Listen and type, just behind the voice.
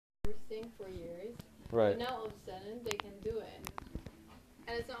Right. But now all of a sudden they can do it.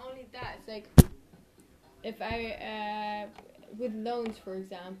 And it's not only that, it's like if I with loans, for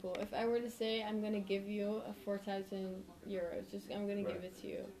example, if I were to say I'm gonna give you a 4,000 euros, just I'm gonna give it to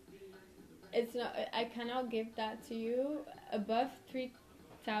you. It's not. I cannot give that to you above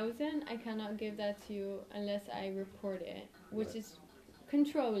 3,000. I cannot give that to you unless I report it, which is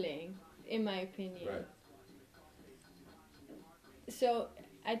controlling, in my opinion. Right. So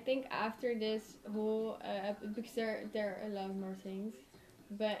I think after this whole, because there are a lot more things,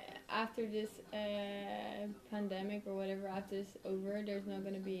 but after this pandemic or whatever, after it's over, there's not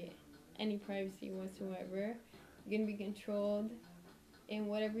gonna be any privacy whatsoever. You're gonna be controlled in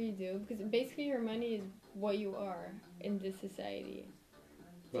whatever you do, because basically your money is what you are in this society.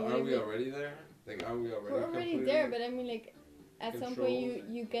 But So are we already there? Like, are we already? We're already there, but I mean, like, at some point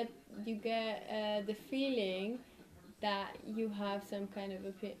you get the feeling that you have some kind of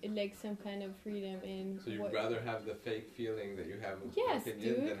some kind of freedom in. So you'd rather have the fake feeling that you have an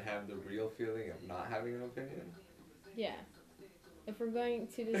opinion than have the real feeling of not having an opinion? Yeah. If we're going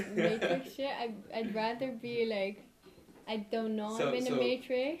to this Matrix shit, I'd rather be like, I don't know, I'm in the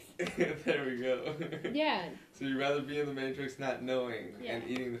Matrix. There we go. Yeah. So you'd rather be in the Matrix not knowing and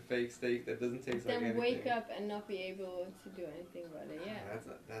eating the fake steak that doesn't taste like anything. Then wake up and not be able to do anything about it, yeah.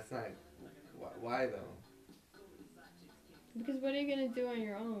 That's not... Why though? Because what are you going to do on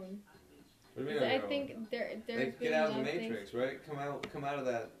your own? What do you mean on your own? Think there's like, get out of the Matrix, right? Come out of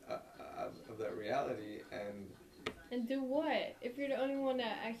that reality and do what? If you're the only one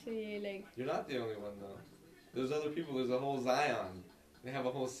that actually, like... You're not the only one, though. There's other people. There's a whole Zion. They have a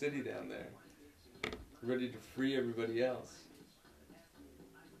whole city down there, ready to free everybody else.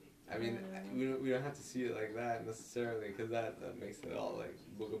 I mean, we don't have to see it like that necessarily, because that makes it all like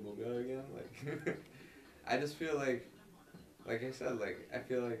booga booga again. Like, I just feel like I said, like, I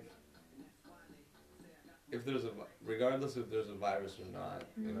feel like if there's regardless if there's a virus or not,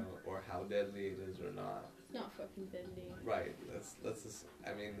 you know, or how deadly it is or not. It's not fucking deadly. Right. Let's just.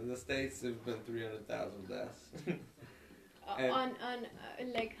 I mean, in the States, there've been 300,000 deaths. on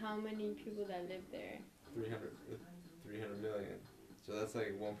like how many people that live there? 300 million. So that's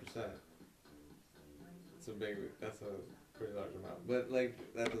like 1%. That's a pretty large amount. But like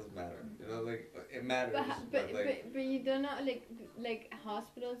that doesn't matter. You know, like it matters. But you don't know, like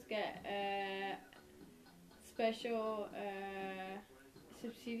hospitals get special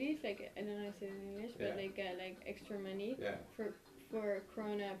subsidies, like I don't know how to say it in English, but they get like extra money for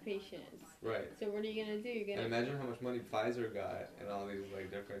corona patients. Right. So what are you gonna do? And imagine how much money Pfizer got and all these like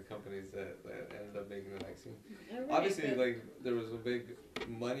different companies that ended up making the vaccine. Right, obviously, like there was a big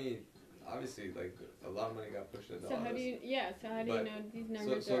money. Obviously, like a lot of money got pushed into all this. So how do you know these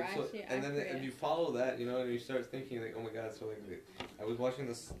numbers are actually accurate? And then if you follow that, you know, and you start thinking like, oh my god, so like I was watching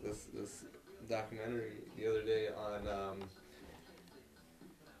this documentary the other day on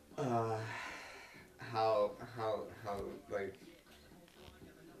how like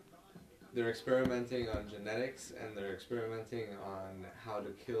they're experimenting on genetics and they're experimenting on how to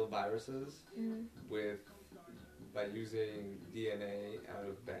kill viruses by using DNA out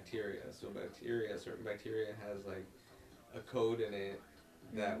of bacteria. So certain bacteria has like a code in it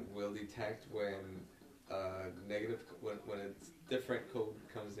that will detect when when a different code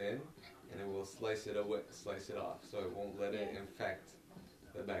comes in, and it will slice it off, so it won't let it infect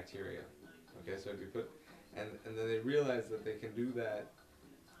the bacteria. Okay, so if you put, and then they realize that they can do that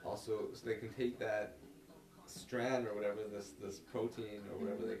also, so they can take that strand or whatever, this protein or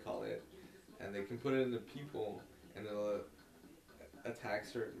whatever they call it, and they can put it into people, and it'll attack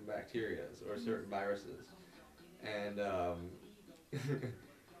certain bacteria or certain viruses. And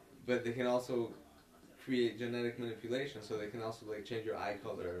but they can also create genetic manipulation, so they can also like change your eye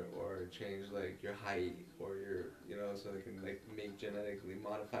color or change like your height or your, you know, so they can like make genetically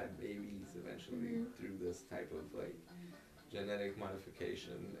modified babies eventually through this type of like genetic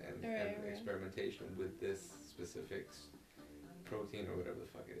modification and experimentation with this specific protein or whatever the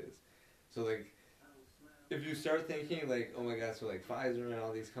fuck it is. So like, if you start thinking like, oh my god, so like Pfizer and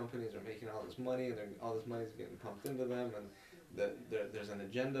all these companies are making all this money and all this money is getting pumped into them, and there's an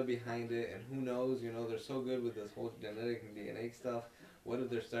agenda behind it, and who knows, you know, they're so good with this whole genetic and DNA stuff. What if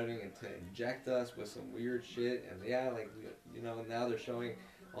they're starting to inject us with some weird shit? And like, you know, now they're showing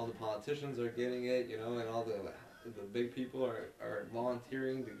all the politicians are getting it, you know, and all the big people are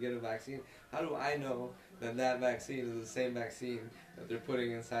volunteering to get a vaccine. How do I know that vaccine is the same vaccine that they're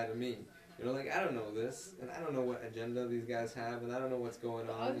putting inside of me? You know, like, I don't know this, and I don't know what agenda these guys have, and I don't know what's going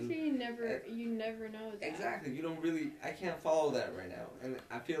on. Obviously, you never know that. Exactly. You don't really, I can't follow that right now. And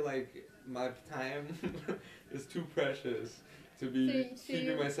I feel like my time is too precious to be So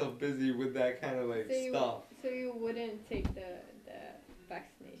keeping myself busy with that kind of like stuff. So you wouldn't take the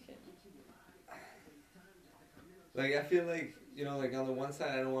vaccination? Like I feel like, you know, like on the one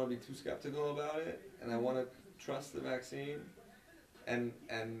side I don't want to be too skeptical about it, and I want to trust the vaccine, and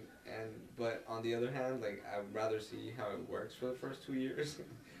but on the other hand, like I'd rather see how it works for the first 2 years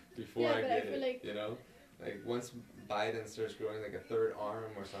before I get it. Like, you know, like once Biden starts growing like a third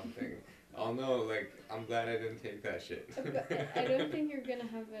arm or something, I'll know. Like I'm glad I didn't take that shit. But I don't think you're gonna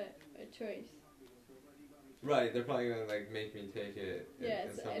have a choice. Right, they're probably gonna like make me take it in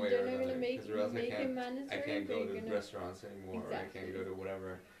some way or another, because or else I can't go to restaurants anymore, exactly. Or I can't go to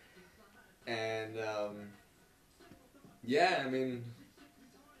whatever. And yeah, I mean,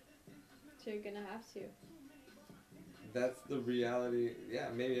 so you're gonna have to. That's the reality. Yeah,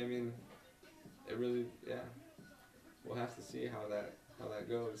 maybe. I mean, it really. Yeah, we'll have to see how that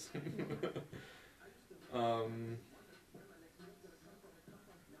goes.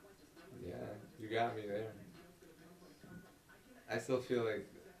 Yeah, you got me there. I still feel like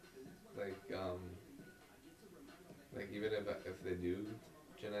even if they do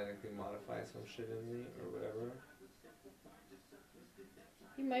genetically modify some shit in me or whatever,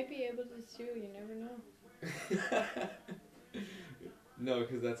 you might be able to sue. You never know. No,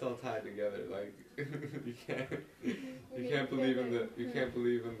 because that's all tied together. Like you can't believe in the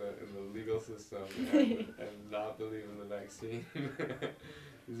legal system and not believe in the vaccine.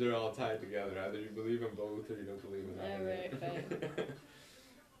 These are all tied together. Either you believe in both or you don't believe in either. Yeah,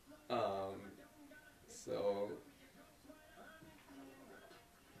 right. So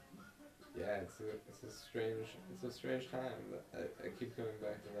yeah, it's a strange time. I keep coming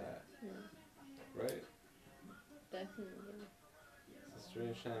back to that. Yeah. Right? Definitely. It's a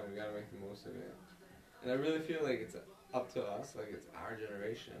strange time. We gotta make the most of it. And I really feel like it's up to us. Like it's our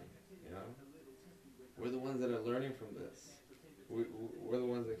generation. You know, we're the ones that are learning from this. We're the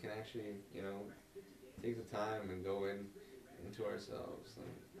ones that can actually, you know, take the time and go into ourselves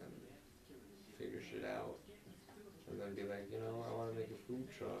and figure shit out, and then be like, you know, I want to make a food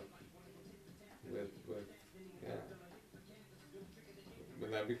truck with yeah.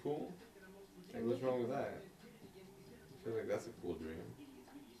 Wouldn't that be cool? Like, what's wrong with that? I feel like that's a cool dream.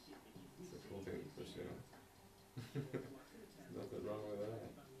 It's a cool thing to pursue. Nothing wrong with that.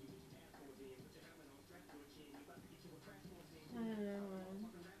 I don't know, man.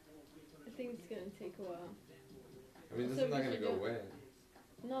 I think it's gonna take a while. I mean, this is not gonna go away.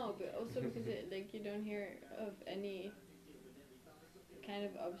 No, but also because you don't hear of any kind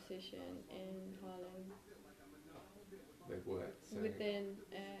of opposition in Holland. Like what? Within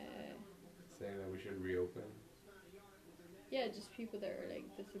saying that we should reopen? Yeah, just people that are like,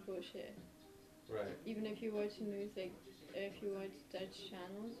 this is bullshit. Right. Even if you watch news, like if you watch Dutch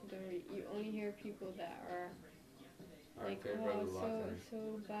channels, you only hear people that are like, oh,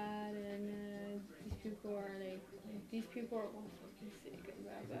 so bad, and these people are all fucking sick and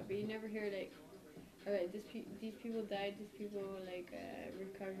blah blah. But you never hear like, alright, these people died, these people like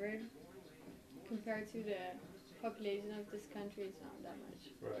recovered. Compared to the population of this country, it's not that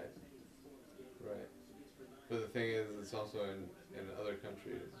much. Right. Right. But the thing is, it's also in other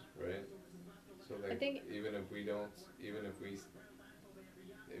countries, right? So like, even if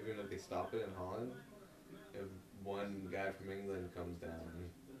they stop it in Holland, if one guy from England comes down,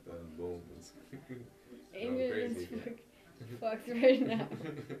 then boom, it's England's fucked right now.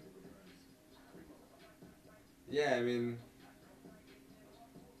 Yeah, I mean,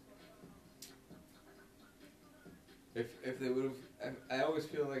 if they would have, I always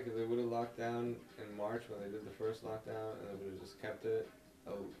feel like if they would have locked down in March when they did the first lockdown, and they would have just kept it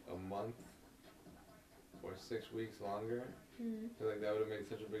a month or 6 weeks longer, I feel like that would have made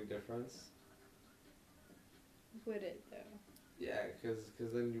such a big difference. Would it though? Yeah, because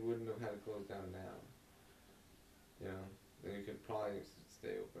then you wouldn't have had to close down now. You know, then you could probably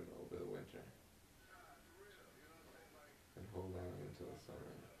stay open over the winter and hold on until the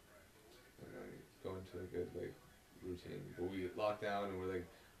summer, and then go into a good like routine. But we locked down and we're like,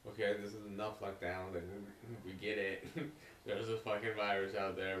 okay, this is enough lockdown. Like we get it. There's a fucking virus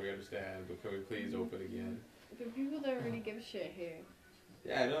out there. We understand, but can we please open again? But people don't really give a shit here.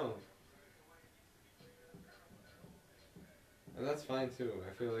 Yeah, I know. And that's fine too.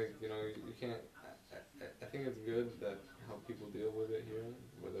 I feel like, you know, you can't. I think it's good that how people deal with it here.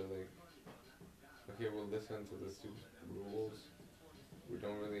 Where they're like, okay, we'll listen to the stupid rules. We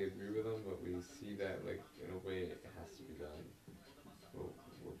don't really agree with them, but we see that, like, in a way it has to be done.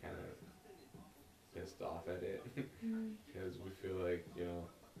 We're kind of pissed off at it because we feel like, you know,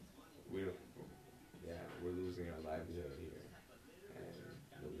 we're losing our livelihood here, and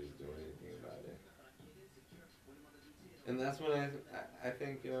nobody's doing anything about it. And that's when I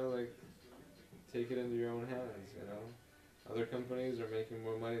think, you know, like, take it into your own hands, you know. Other companies are making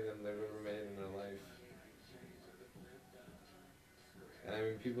more money than they've ever made in their life. And I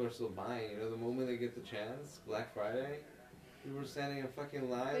mean, people are still buying, you know, the moment they get the chance, Black Friday, people were standing in fucking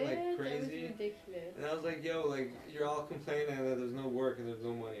line like crazy. That was ridiculous. And I was like, yo, like, you're all complaining that there's no work and there's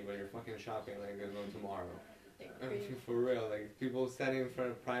no money, but you're fucking shopping like there's no tomorrow. For real, like, people standing in front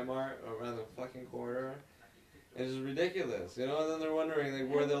of Primark around the fucking corner. And it's just ridiculous, you know? And then they're wondering, like,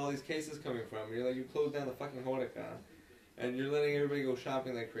 where are all these cases coming from? You're like, you closed down the fucking Horeca, and you're letting everybody go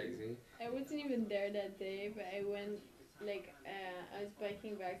shopping like crazy. I wasn't even there that day, but I went, like, I was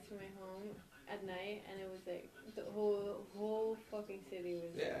biking back to my home at night, and it was like, the whole fucking city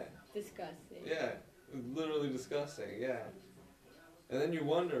was disgusting. Yeah, literally disgusting, yeah. And then you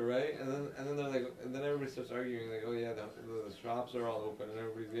wonder, right? And then they're like, and then everybody starts arguing, like, oh yeah, the shops are all open, and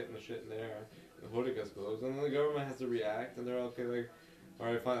everybody's getting the shit in there. The Horeca's closed, and then the government has to react, and they're okay, like,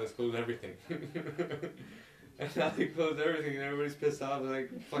 alright, fine, let's close everything. And now they close everything, and everybody's pissed off, they're like,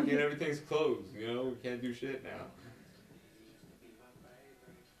 fucking everything's closed, you know, we can't do shit now.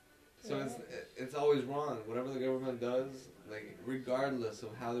 So it's always wrong. Whatever the government does, like, regardless of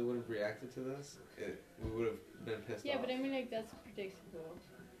how they would have reacted to this, we would have been pissed off. Yeah, but I mean, like, that's predictable.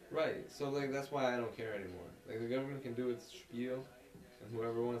 Right, so, like, that's why I don't care anymore. Like, the government can do its spiel, and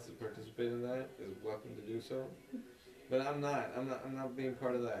whoever wants to participate in that is welcome to do so. But I'm not being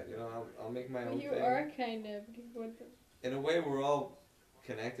part of that, you know, I'll make my own thing. You are kind of. In a way, we're all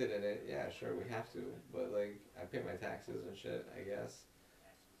connected in it, yeah, sure, we have to. But, like, I pay my taxes and shit, I guess.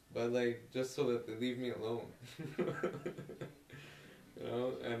 But, like, just so that they leave me alone. You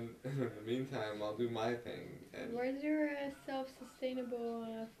know, and in the meantime, I'll do my thing. And where's your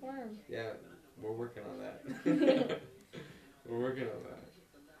self-sustainable farm? Yeah, we're working on that. We're working on that.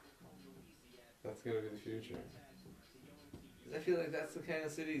 That's going to be the future. I feel like that's the kind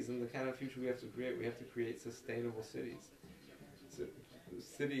of cities and the kind of future we have to create. We have to create sustainable cities. So,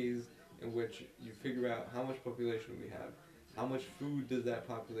 cities in which you figure out how much population we have, how much food does that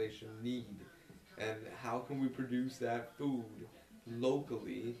population need, and how can we produce that food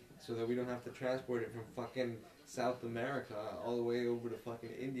locally so that we don't have to transport it from fucking South America all the way over to fucking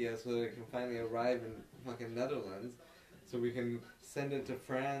India so that it can finally arrive in fucking Netherlands, so we can send it to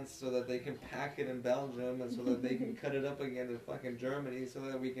France so that they can pack it in Belgium and so that they can cut it up again in fucking Germany so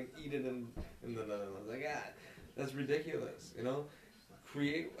that we can eat it in the Netherlands. Like, that's ridiculous, you know?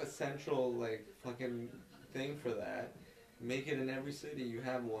 Create a central, like, fucking thing for that. Make it in every city, you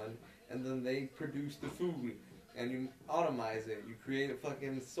have one, and then they produce the food. And you automize it. You create a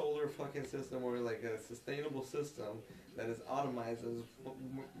fucking solar fucking system or like a sustainable system that is automized, that is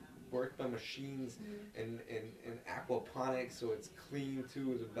worked by machines and aquaponics, so it's clean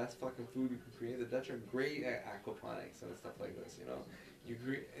too. It's the best fucking food you can create. The Dutch are great at aquaponics and stuff like this, you know. You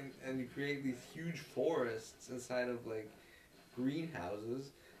create and you create these huge forests inside of like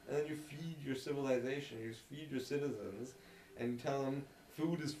greenhouses, and then you feed your civilization. You feed your citizens, and you tell them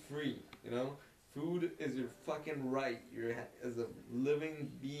food is free, you know. Food is your fucking right. You're as a living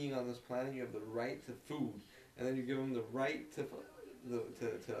being on this planet, you have the right to food, and then you give them the right to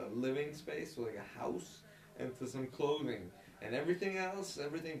a living space, so like a house, and to some clothing, and everything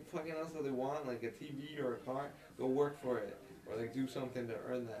fucking else that they want, like a TV or a car, go work for it, or like do something to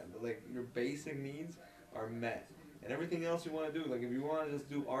earn that. But like your basic needs are met, and everything else you want to do, like if you want to just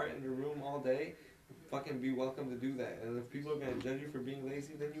do art in your room all day, fucking be welcome to do that. And if people are going to judge you for being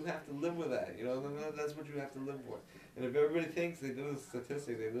lazy, then you have to live with that, you know, then that's what you have to live for. And if everybody thinks, they did this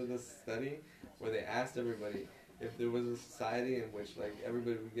statistic, they did this study where they asked everybody if there was a society in which like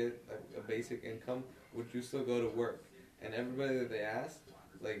everybody would get a basic income, would you still go to work? And everybody that they asked,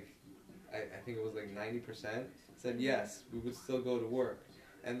 like I think it was like 90% said yes, we would still go to work.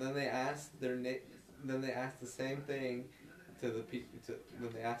 And then they asked then they asked the same thing to the people.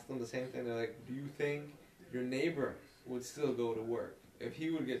 When they asked them the same thing, they're like, "Do you think your neighbor would still go to work if he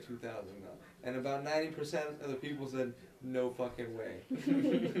would get $2,000 now?" And about 90% of the people said, "No fucking way."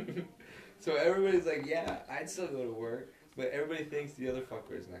 So everybody's like, "Yeah, I'd still go to work," but everybody thinks the other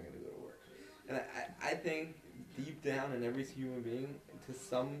fucker is not going to go to work. And I think deep down in every human being, to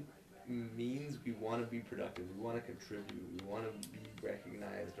some means, we want to be productive. We want to contribute. We want to be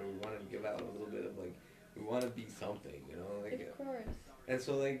recognized, or we want to give out a little bit of like. We want to be something, you know. Like, of course. And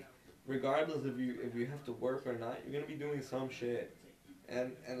so, like, regardless if you have to work or not, you're gonna be doing some shit,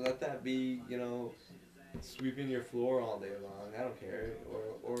 and let that be, you know, sweeping your floor all day long. I don't care,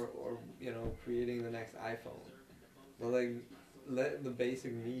 or you know, creating the next iPhone. But like, let the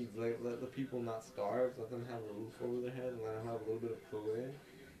basic needs, like, let the people not starve. Let them have a roof over their head, and let them have a little bit of clothing,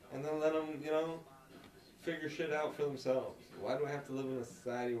 and then let them, you know, figure shit out for themselves. Why do I have to live in a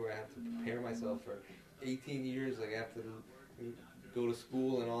society where I have to prepare myself for 18 years? Like I have to go to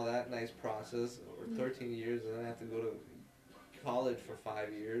school and all that nice process, or 13 years, and then I have to go to college for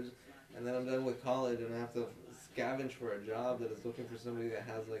 5 years, and then I'm done with college and I have to scavenge for a job that is looking for somebody that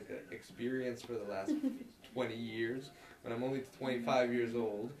has like a experience for the last 20 years when I'm only 25 years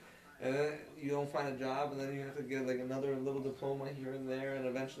old. And then you don't find a job, and then you have to get like another little diploma here and there, and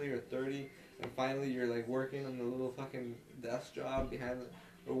eventually you're 30, and finally you're like working in a little fucking desk job behind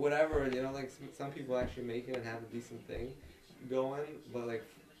or whatever. You know, like some people actually make it and have a decent thing going, but like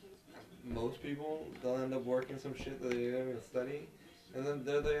most people, they'll end up working some shit that they didn't even study, and then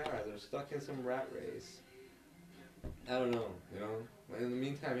there they are. They're stuck in some rat race. I don't know, you know. In the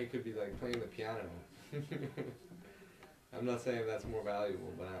meantime, he could be like playing the piano. I'm not saying that's more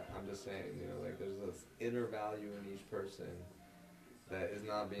valuable, but I'm just saying, you know, like there's this inner value in each person that is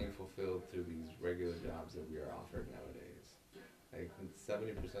not being fulfilled through these regular jobs that we are offered nowadays. Like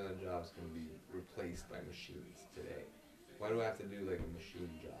 70% of jobs can be replaced by machines today. Why do I have to do like a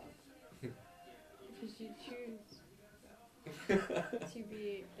machine job? Because you choose to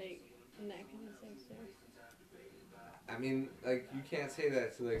be like in that kind of sector. I mean, like, you can't say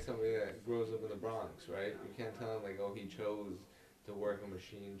that to, like, somebody that grows up in the Bronx, right? You can't tell him, like, oh, he chose to work a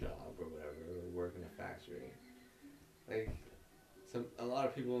machine job or whatever, or work in a factory. Like, a lot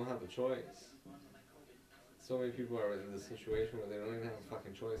of people don't have a choice. So many people are in this situation where they don't even have a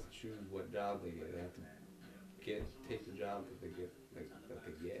fucking choice to choose what job they get. They have to take the job that they get, like, that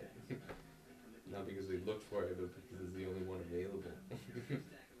they get. Not because they looked for it, but because it's the only one available.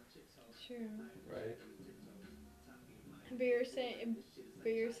 True. Right? But you're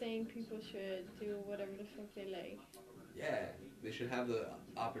saying people should do whatever the fuck they like. Yeah, they should have the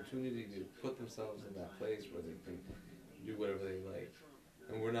opportunity to put themselves in that place where they can do whatever they like.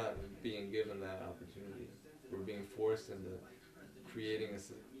 And we're not being given that opportunity. We're being forced into creating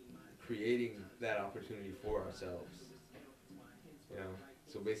that opportunity for ourselves. You know?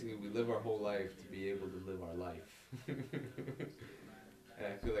 So basically we live our whole life to be able to live our life. And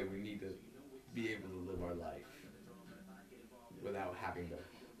I feel like we need to be able to live our life without having to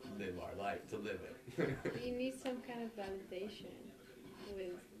live our life to live it. You need some kind of validation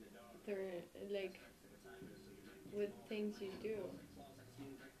with with things you do.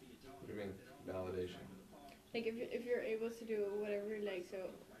 What do you mean, validation? Like if you're able to do whatever, like, so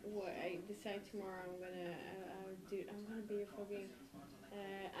what I decide tomorrow I'm gonna be a fucking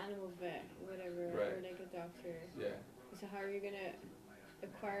animal vet, whatever, right. or like a doctor. Yeah. So how are you gonna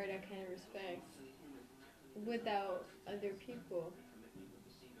acquire that kind of respect without other people?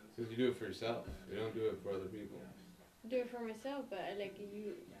 Because you do it for yourself. You don't do it for other people. Do it for myself, but like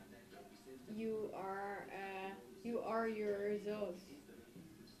you are your results.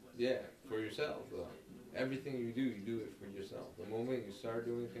 Yeah, for yourself though. Everything you do it for yourself. The moment you start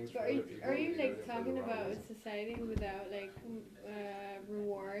doing things for other people, are you like doing it talking for the wrong about reason. a society without like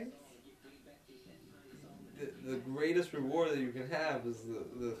rewards? The greatest reward that you can have is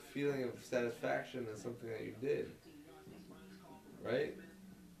the feeling of satisfaction in something that you did. Right?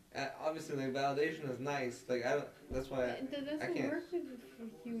 Obviously, like, validation is nice. Like, that's why That doesn't I can't. work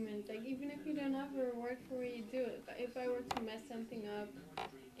with humans. Like, even if you don't have a reward for what you do, if I were to mess something up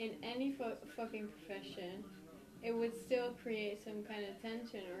in any fucking profession, it would still create some kind of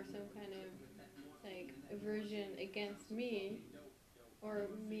tension or some kind of like aversion against me or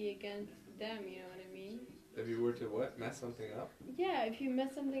me against them. You know what I mean? If you were to what? Mess something up? Yeah, if you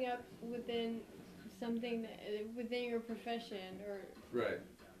mess something up within something within your profession or Right.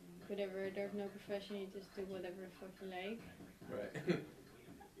 whatever, there's no profession, you just do whatever the fuck you like. Right.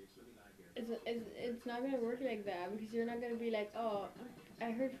 It's not gonna work like that, because you're not gonna be like, oh,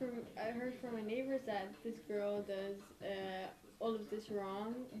 I heard from my neighbors that this girl does all of this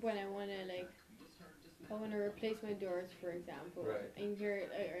wrong when I wanna replace my doors, for example. Right. And you're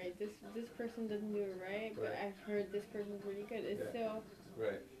alright, this person doesn't do it right, but Right. I've heard this person's really good. It's still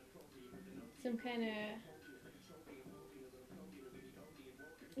Right. some kind of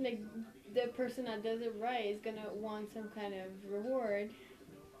like the person that does it right is gonna want some kind of reward.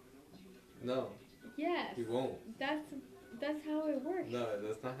 No. Yes. He won't. That's how it works. No,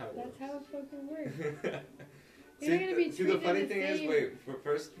 that's not how it That's works. how it fucking works. See, You're not gonna be the treated funny the thing is, same.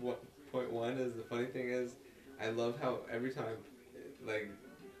 point one is, the funny thing is, I love how every time, like,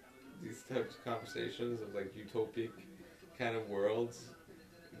 these types of conversations of, like, utopic kind of worlds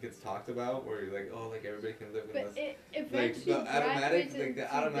gets talked about, where you're like, oh, like, everybody can live in But this. it Like, eventually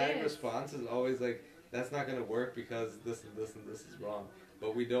the automatic this. response is always like, that's not going to work because this and this and this is wrong.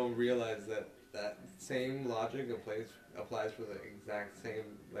 But we don't realize that that same logic applies for the exact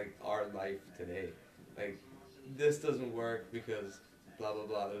same, like, our life today. like this doesn't work because blah blah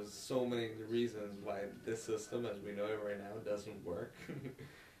blah. There's so many reasons why this system, as we know it right now, doesn't work.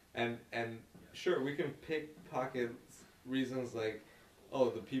 and sure, we can pickpocket reasons like, oh,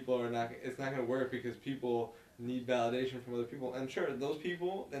 the people are not. It's not going to work because people need validation from other people. And sure, those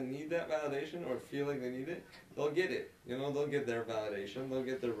people that need that validation or feel like they need it, they'll get it. You know, they'll get their validation. They'll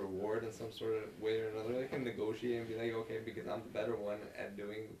get their reward in some sort of way or another. They can negotiate and be like, okay, because I'm the better one at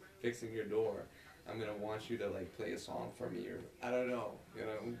fixing your door, I'm gonna want you to like play a song for me, or I don't know,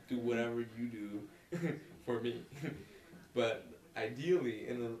 do whatever you do for me. But ideally,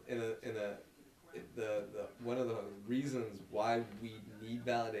 the one of the reasons why we need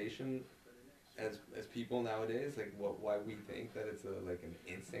validation as people nowadays, like why we think that it's like an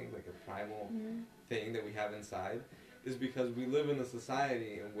instinct, like a primal thing that we have inside, is because we live in a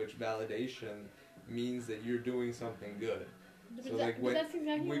society in which validation means that you're doing something good. So like that's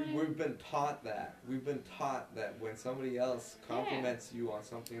exactly we've been taught that. We've been taught that when somebody else compliments you on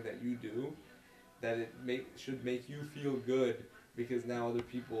something that you do, that it should make you feel good because now other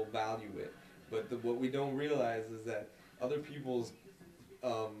people value it. But what we don't realize is that other people's,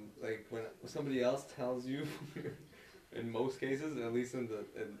 like when somebody else tells you, in most cases, at least in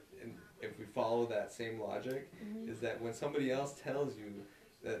if we follow that same logic, is that when somebody else tells you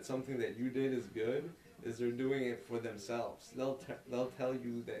that something that you did is good, is they're doing it for themselves. They'll tell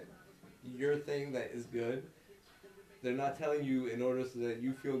you that your thing that is good, they're not telling you in order so that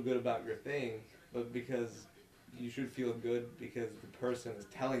you feel good about your thing, but because you should feel good because the person is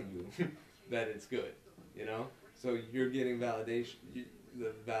telling you that it's good, So you're getting validation.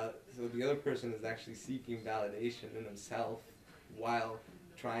 So the other person is actually seeking validation in himself while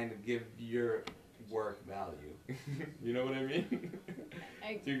trying to give your work value. You know what I mean?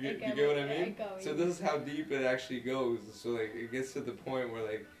 Do you get what I mean? So this is how deep it actually goes. So like it gets to the point where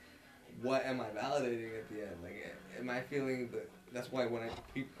like, what am I validating at the end? Like, am I feeling that? That's why when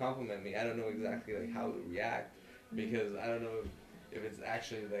people compliment me, I don't know exactly like how to react because I don't know if it's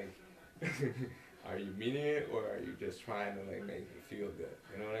actually like, are you meaning it or are you just trying to like make me feel good?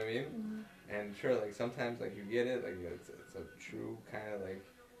 You know what I mean? And sure, like sometimes like you get it, like it's a true kind of like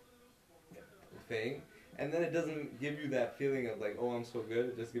thing. And then it doesn't give you that feeling of like, oh, I'm so good.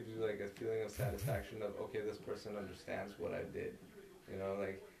 It just gives you like a feeling of satisfaction of, okay, this person understands what I did,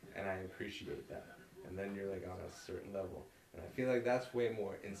 like, and I appreciate that. And then you're like on a certain level. And I feel like that's way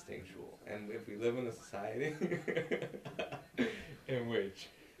more instinctual. And if we live in a society in which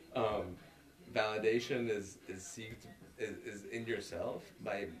validation is in yourself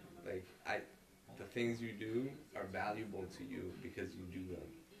by like the things you do are valuable to you because you do them.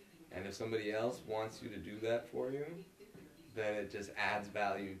 And if somebody else wants you to do that for you, then it just adds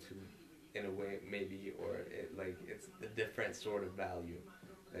value to, in a way, maybe, or it's a different sort of value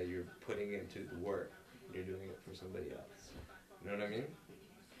that you're putting into the work. You're doing it for somebody else. You know what I mean?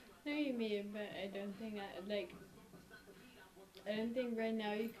 I know what you mean, but I don't think I don't think right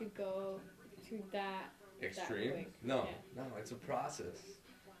now you could go to that extreme. That No, it's a process.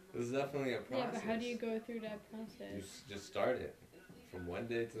 This is definitely a process. Yeah, but how do you go through that process? You just start it. From one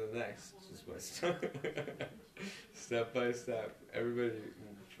day to the next, just by step by step. Everybody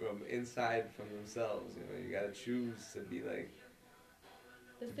from inside, from themselves. You gotta choose to be like,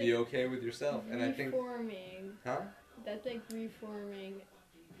 that's be okay with yourself. And I think reforming. Huh? That's like reforming,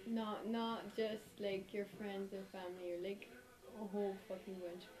 not just like your friends and family. You're like a whole fucking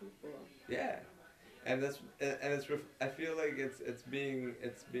bunch of people. Yeah. And I feel like it's being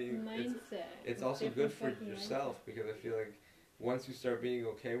mindset. It's also good for yourself mindset. Because I feel like once you start being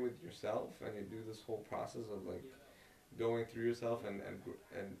okay with yourself and you do this whole process of like going through yourself and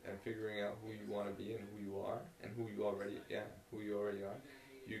figuring out who you want to be and who you are and who you already are,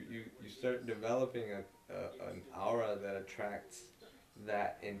 you start developing an aura that attracts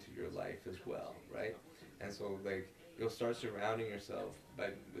that into your life as well, right? And so like you'll start surrounding yourself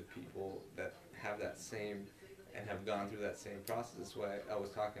with people that have that same and have gone through that same process. That's why I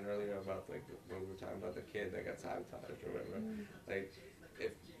was talking earlier about like when we were talking about the kid that got sabotaged or whatever. Like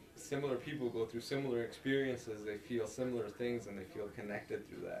if similar people go through similar experiences, they feel similar things and they feel connected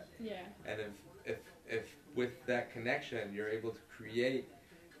through that. Yeah. And if with that connection you're able to create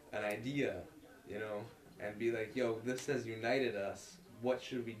an idea, and be like, yo, this has united us. What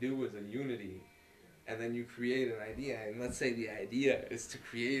should we do as a unity? And then you create an idea, and let's say the idea is to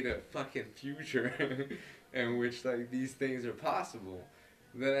create a fucking future in which like these things are possible.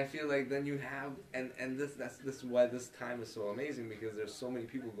 Then I feel like then you have and this is why this time is so amazing, because there's so many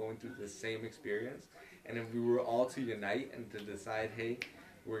people going through the same experience, and if we were all to unite and to decide, hey,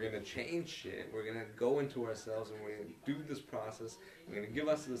 We're gonna change shit. We're gonna go into ourselves and we're gonna do this process. We're gonna give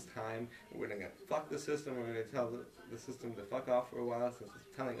us this time. We're gonna fuck the system. We're gonna tell the system to fuck off for a while since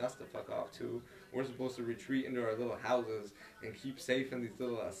it's telling us to fuck off too. We're supposed to retreat into our little houses and keep safe in these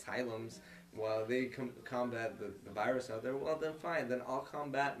little asylums while they combat the virus out there. Well, then fine. Then I'll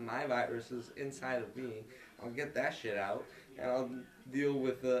combat my viruses inside of me. I'll get that shit out, and I'll deal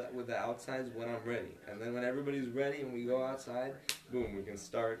with the outsides when I'm ready. And then when everybody's ready and we go outside, boom, we can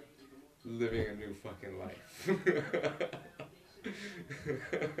start living a new fucking life.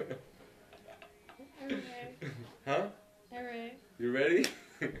 Okay. Huh? Alright. You ready?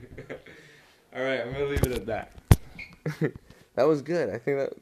 Alright, I'm gonna leave it at that. That was good. I think that